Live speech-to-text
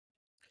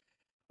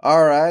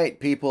All right,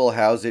 people,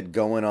 how's it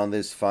going on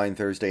this fine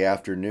Thursday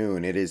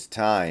afternoon? It is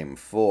time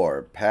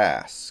for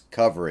Pass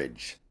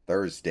Coverage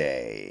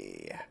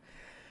Thursday.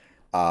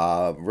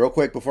 Real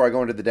quick before I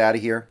go into the data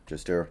here,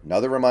 just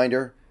another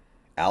reminder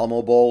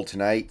Alamo Bowl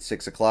tonight,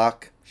 6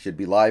 o'clock. Should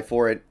be live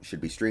for it,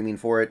 should be streaming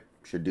for it,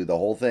 should do the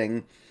whole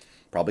thing.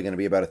 Probably going to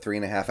be about a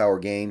 3.5 hour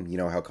game. You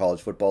know how college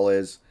football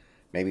is,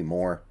 maybe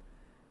more.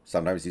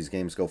 Sometimes these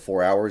games go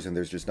 4 hours and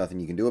there's just nothing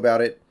you can do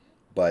about it.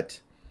 But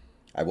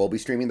I will be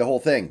streaming the whole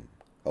thing.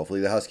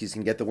 Hopefully the Huskies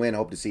can get the win.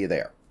 Hope to see you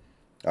there.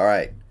 All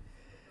right.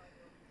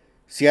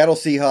 Seattle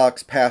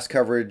Seahawks pass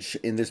coverage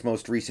in this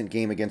most recent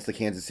game against the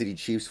Kansas City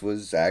Chiefs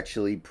was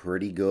actually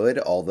pretty good,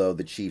 although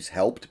the Chiefs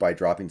helped by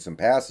dropping some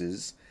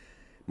passes.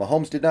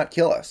 Mahomes did not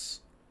kill us.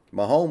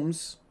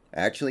 Mahomes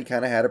actually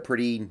kind of had a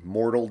pretty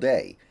mortal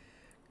day.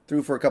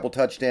 Threw for a couple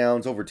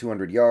touchdowns, over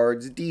 200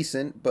 yards.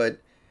 Decent,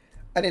 but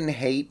I didn't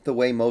hate the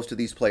way most of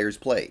these players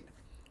played.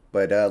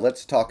 But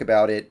let's talk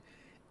about it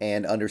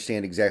and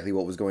understand exactly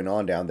what was going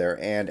on down there.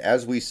 And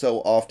as we so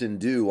often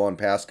do on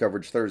Pass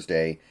Coverage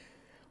Thursday,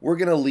 we're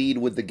going to lead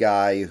with the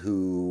guy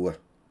who,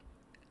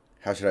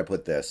 how should I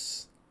put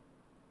this?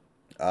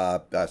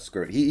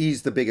 Screw it.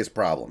 He's the biggest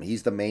problem.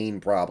 He's the main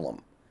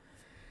problem.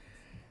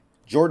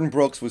 Jordan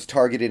Brooks was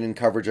targeted in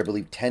coverage, I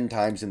believe, 10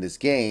 times in this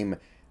game.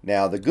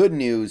 Now, the good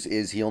news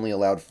is he only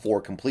allowed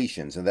 4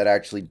 completions, and that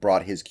actually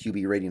brought his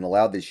QB rating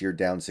allowed this year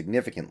down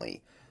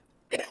significantly.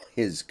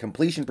 His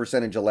completion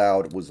percentage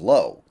allowed was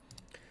low.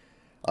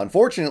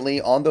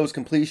 Unfortunately, on those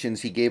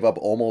completions, he gave up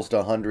almost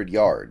 100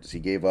 yards. He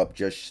gave up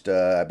just,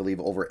 I believe,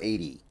 over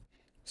 80.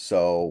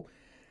 So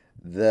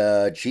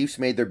the Chiefs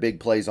made their big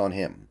plays on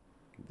him.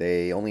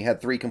 They only had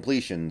 3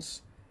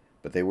 completions,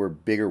 but they were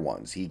bigger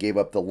ones. He gave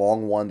up the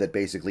long one that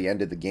basically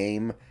ended the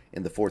game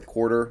in the fourth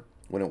quarter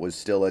when it was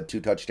still a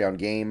 2-touchdown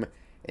game,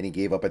 and he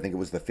gave up, I think it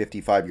was the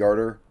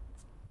 55-yarder.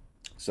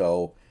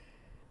 So,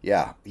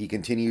 yeah, he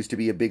continues to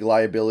be a big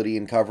liability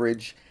in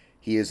coverage.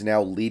 He is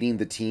now leading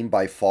the team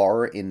by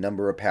far in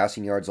number of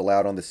passing yards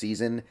allowed on the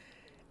season.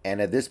 And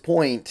at this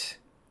point,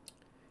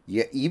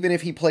 yeah, even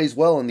if he plays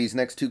well in these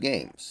next 2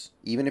 games,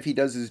 even if he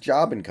does his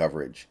job in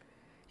coverage,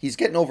 he's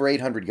getting over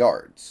 800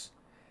 yards.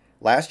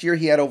 Last year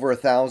he had over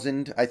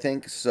 1,000, I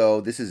think, so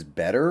this is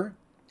better,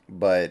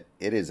 but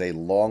it is a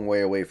long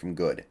way away from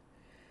good.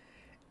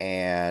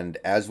 And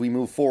as we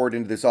move forward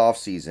into this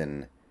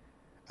offseason,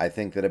 I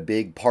think that a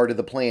big part of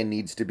the plan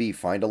needs to be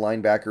find a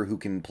linebacker who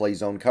can play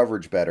zone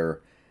coverage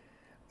better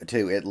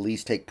to at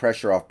least take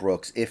pressure off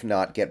Brooks, if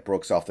not get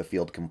Brooks off the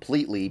field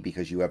completely,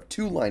 because you have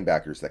 2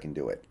 linebackers that can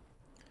do it.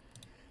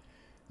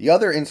 The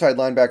other inside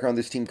linebacker on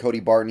this team, Cody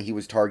Barton, he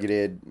was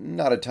targeted,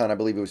 not a ton, I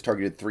believe he was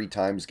targeted 3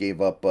 times,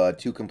 gave up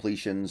 2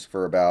 completions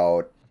for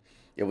about,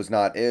 it was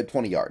not,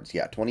 20 yards.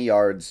 Yeah, 20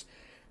 yards.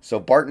 So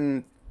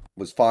Barton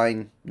was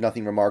fine,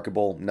 nothing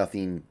remarkable,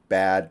 nothing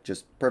bad,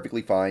 just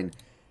perfectly fine.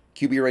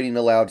 QB rating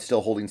allowed,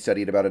 still holding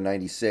steady at about a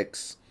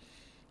 96.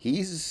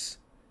 He's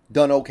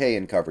done okay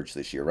in coverage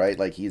this year, right?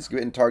 Like, he's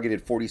been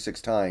targeted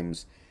 46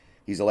 times.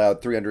 He's allowed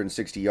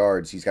 360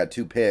 yards. He's got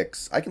 2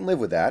 picks. I can live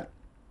with that.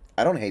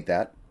 I don't hate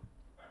that.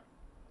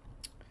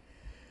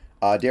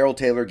 Darrell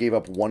Taylor gave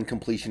up 1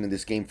 completion in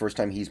this game. First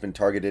time he's been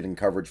targeted in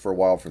coverage for a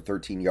while for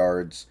 13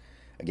 yards.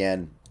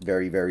 Again,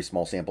 very, very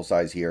small sample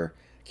size here.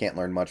 Can't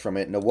learn much from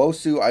it.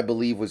 Nwosu, I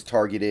believe, was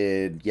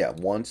targeted,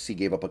 once. He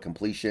gave up a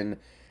completion.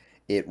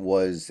 It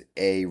was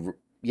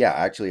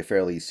actually a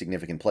fairly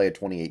significant play, a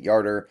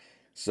 28-yarder.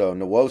 So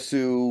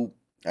Nwosu,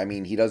 I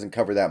mean, he doesn't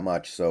cover that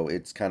much, so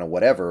it's kind of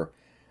whatever.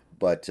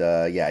 But,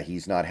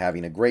 he's not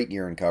having a great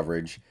year in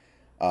coverage.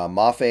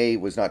 Mafe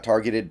was not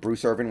targeted.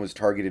 Bruce Irvin was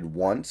targeted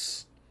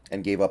once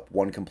and gave up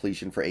 1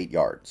 completion for 8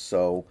 yards.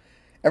 So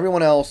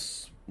everyone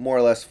else, more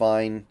or less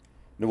fine.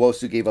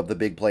 Nwosu gave up the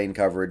big play in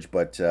coverage,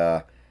 but,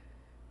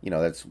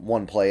 that's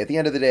 1 play. At the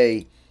end of the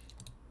day,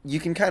 you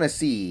can kind of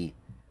see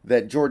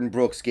that Jordan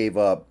Brooks gave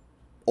up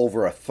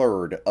over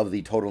 1/3 of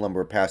the total number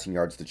of passing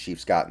yards the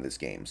Chiefs got in this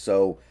game.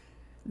 So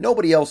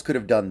nobody else could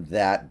have done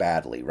that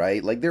badly,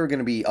 right? Like, there are going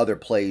to be other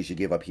plays you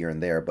give up here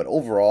and there, but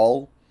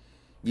overall,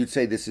 you'd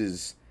say this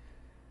is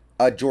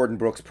a Jordan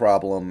Brooks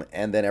problem,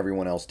 and then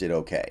everyone else did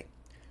okay.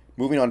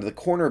 Moving on to the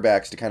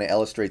cornerbacks to kind of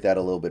illustrate that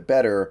a little bit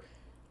better,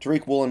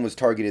 Tariq Woolen was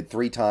targeted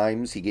 3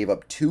 times. He gave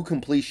up 2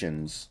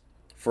 completions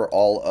for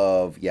all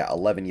of,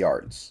 11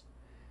 yards.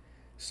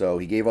 So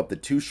he gave up the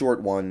 2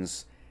 short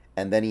ones,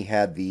 and then he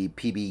had the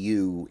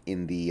PBU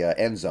in the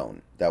end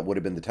zone. That would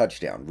have been the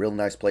touchdown. Real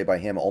nice play by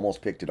him.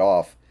 Almost picked it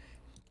off.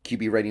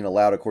 QB rating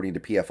allowed, according to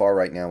PFR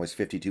right now, is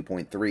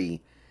 52.3.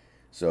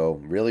 So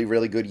really,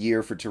 really good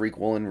year for Tariq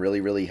Woolen.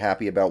 Really, really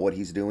happy about what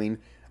he's doing.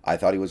 I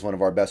thought he was one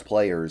of our best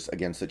players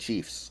against the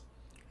Chiefs.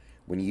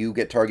 When you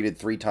get targeted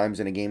 3 times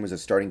in a game as a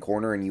starting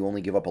corner and you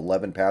only give up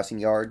 11 passing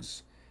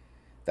yards,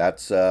 that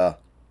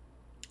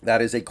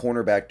is a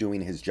cornerback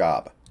doing his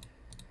job.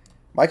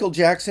 Michael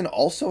Jackson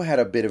also had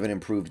a bit of an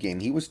improved game.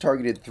 He was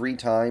targeted 3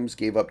 times,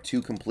 gave up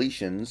 2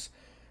 completions,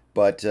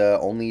 but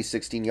only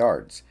 16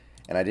 yards.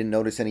 And I didn't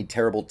notice any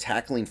terrible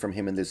tackling from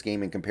him in this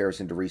game in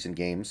comparison to recent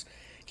games.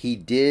 He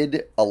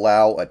did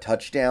allow a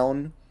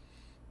touchdown,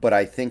 but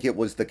I think it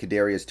was the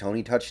Kadarius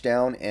Toney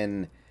touchdown,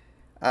 and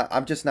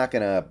I'm just not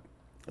gonna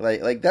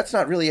like that's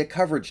not really a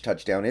coverage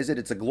touchdown, is it?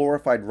 It's a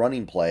glorified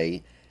running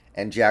play,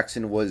 and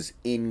Jackson was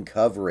in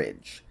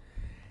coverage.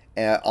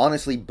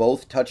 Honestly,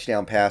 both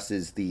touchdown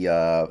passes the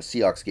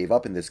Seahawks gave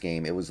up in this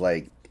game, it was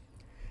like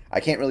I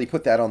can't really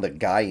put that on the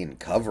guy in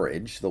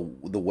coverage, the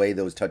way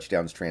those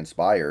touchdowns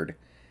transpired.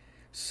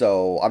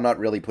 So I'm not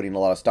really putting a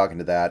lot of stock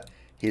into that.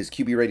 His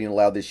QB rating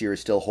allowed this year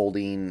is still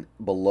holding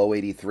below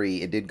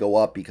 83. It did go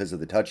up because of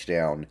the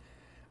touchdown,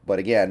 but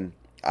again,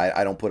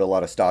 I don't put a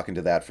lot of stock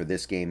into that for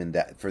this game and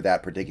that for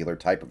that particular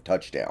type of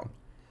touchdown.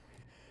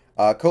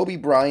 Kobe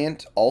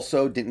Bryant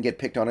also didn't get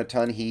picked on a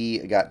ton. He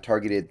got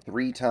targeted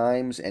 3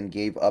 times and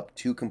gave up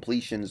 2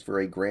 completions for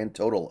a grand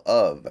total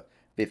of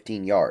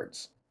 15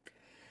 yards.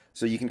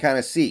 So you can kind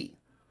of see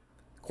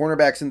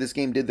cornerbacks in this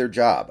game did their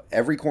job.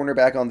 Every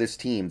cornerback on this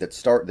team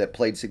that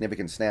played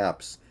significant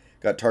snaps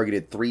got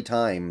targeted 3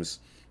 times,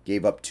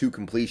 gave up 2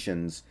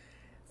 completions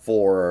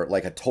for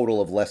like a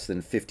total of less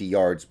than 50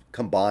 yards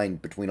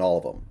combined between all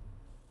of them.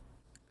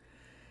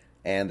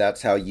 And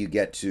that's how you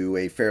get to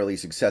a fairly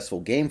successful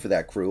game for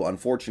that crew.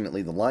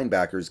 Unfortunately, the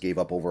linebackers gave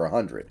up over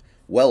 100.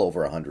 Well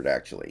over 100,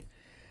 actually.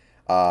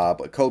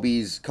 But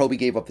Kobe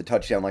gave up the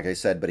touchdown, like I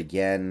said. But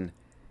again,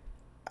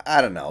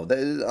 I don't know.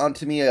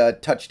 To me, a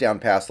touchdown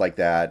pass like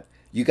that,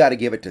 you got to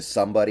give it to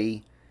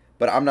somebody.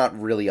 But I'm not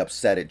really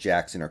upset at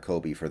Jackson or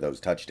Kobe for those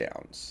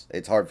touchdowns.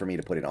 It's hard for me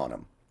to put it on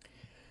them.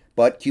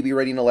 But QB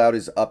rating allowed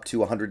is up to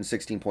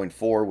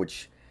 116.4,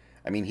 which,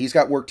 I mean, he's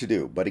got work to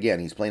do. But again,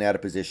 he's playing out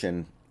of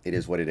position. It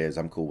is what it is.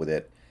 I'm cool with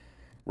it.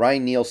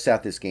 Ryan Neal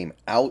sat this game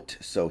out,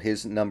 so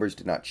his numbers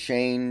did not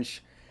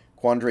change.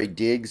 Quandre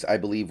Diggs, I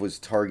believe, was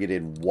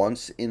targeted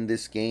once in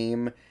this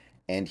game,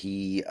 and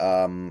he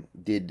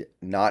did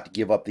not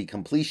give up the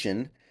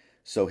completion,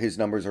 so his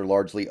numbers are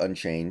largely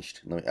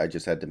unchanged. I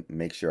just had to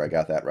make sure I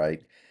got that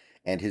right.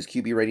 And his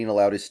QB rating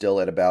allowed is still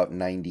at about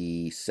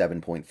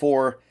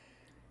 97.4.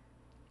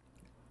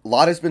 A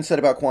lot has been said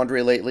about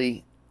Quandre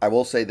lately. I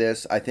will say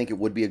this. I think it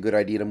would be a good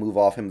idea to move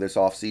off him this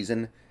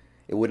offseason.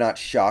 It would not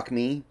shock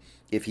me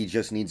if he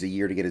just needs a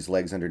year to get his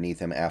legs underneath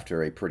him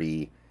after a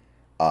pretty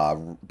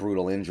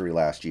brutal injury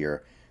last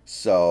year.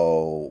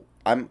 So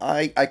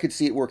I could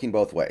see it working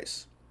both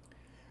ways.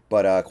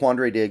 But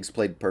Quandre Diggs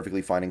played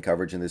perfectly fine in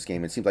coverage in this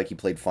game. It seemed like he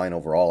played fine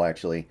overall,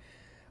 actually.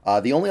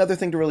 The only other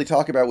thing to really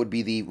talk about would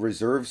be the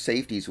reserve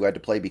safeties who had to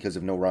play because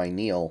of no Ryan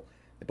Neal.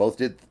 They both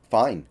did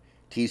fine.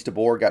 Tease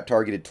Tabor got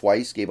targeted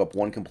twice, gave up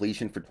 1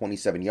 completion for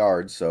 27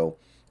 yards, so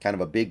kind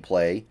of a big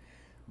play.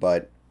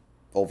 But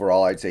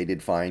overall, I'd say he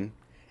did fine.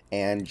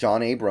 And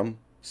John Abram,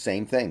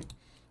 same thing.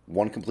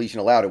 1 completion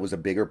allowed. It was a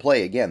bigger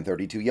play. Again,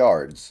 32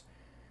 yards.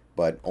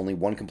 But only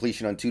 1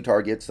 completion on 2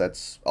 targets.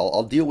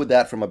 I'll deal with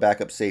that from a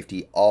backup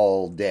safety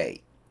all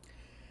day.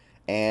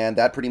 And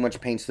that pretty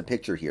much paints the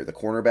picture here. The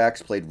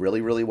cornerbacks played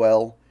really, really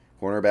well.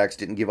 Cornerbacks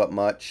didn't give up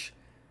much.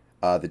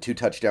 The 2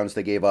 touchdowns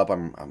they gave up,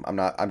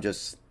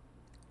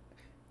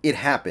 it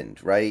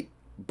happened, right?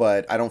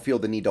 But I don't feel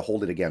the need to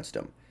hold it against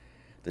them.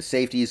 The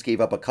safeties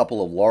gave up a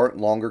couple of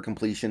longer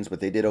completions,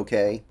 but they did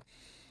okay.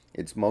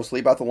 It's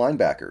mostly about the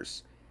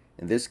linebackers.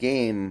 In this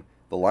game,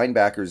 the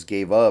linebackers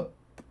gave up,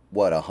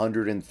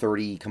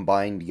 130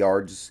 combined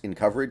yards in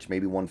coverage,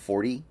 maybe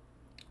 140.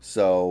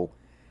 So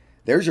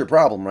there's your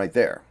problem right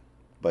there.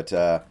 But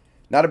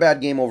not a bad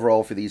game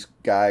overall for these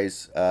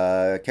guys.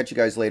 Catch you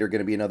guys later. Going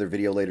to be another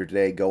video later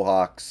today. Go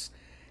Hawks.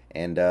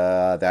 And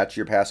that's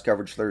your Pass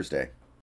Coverage Thursday.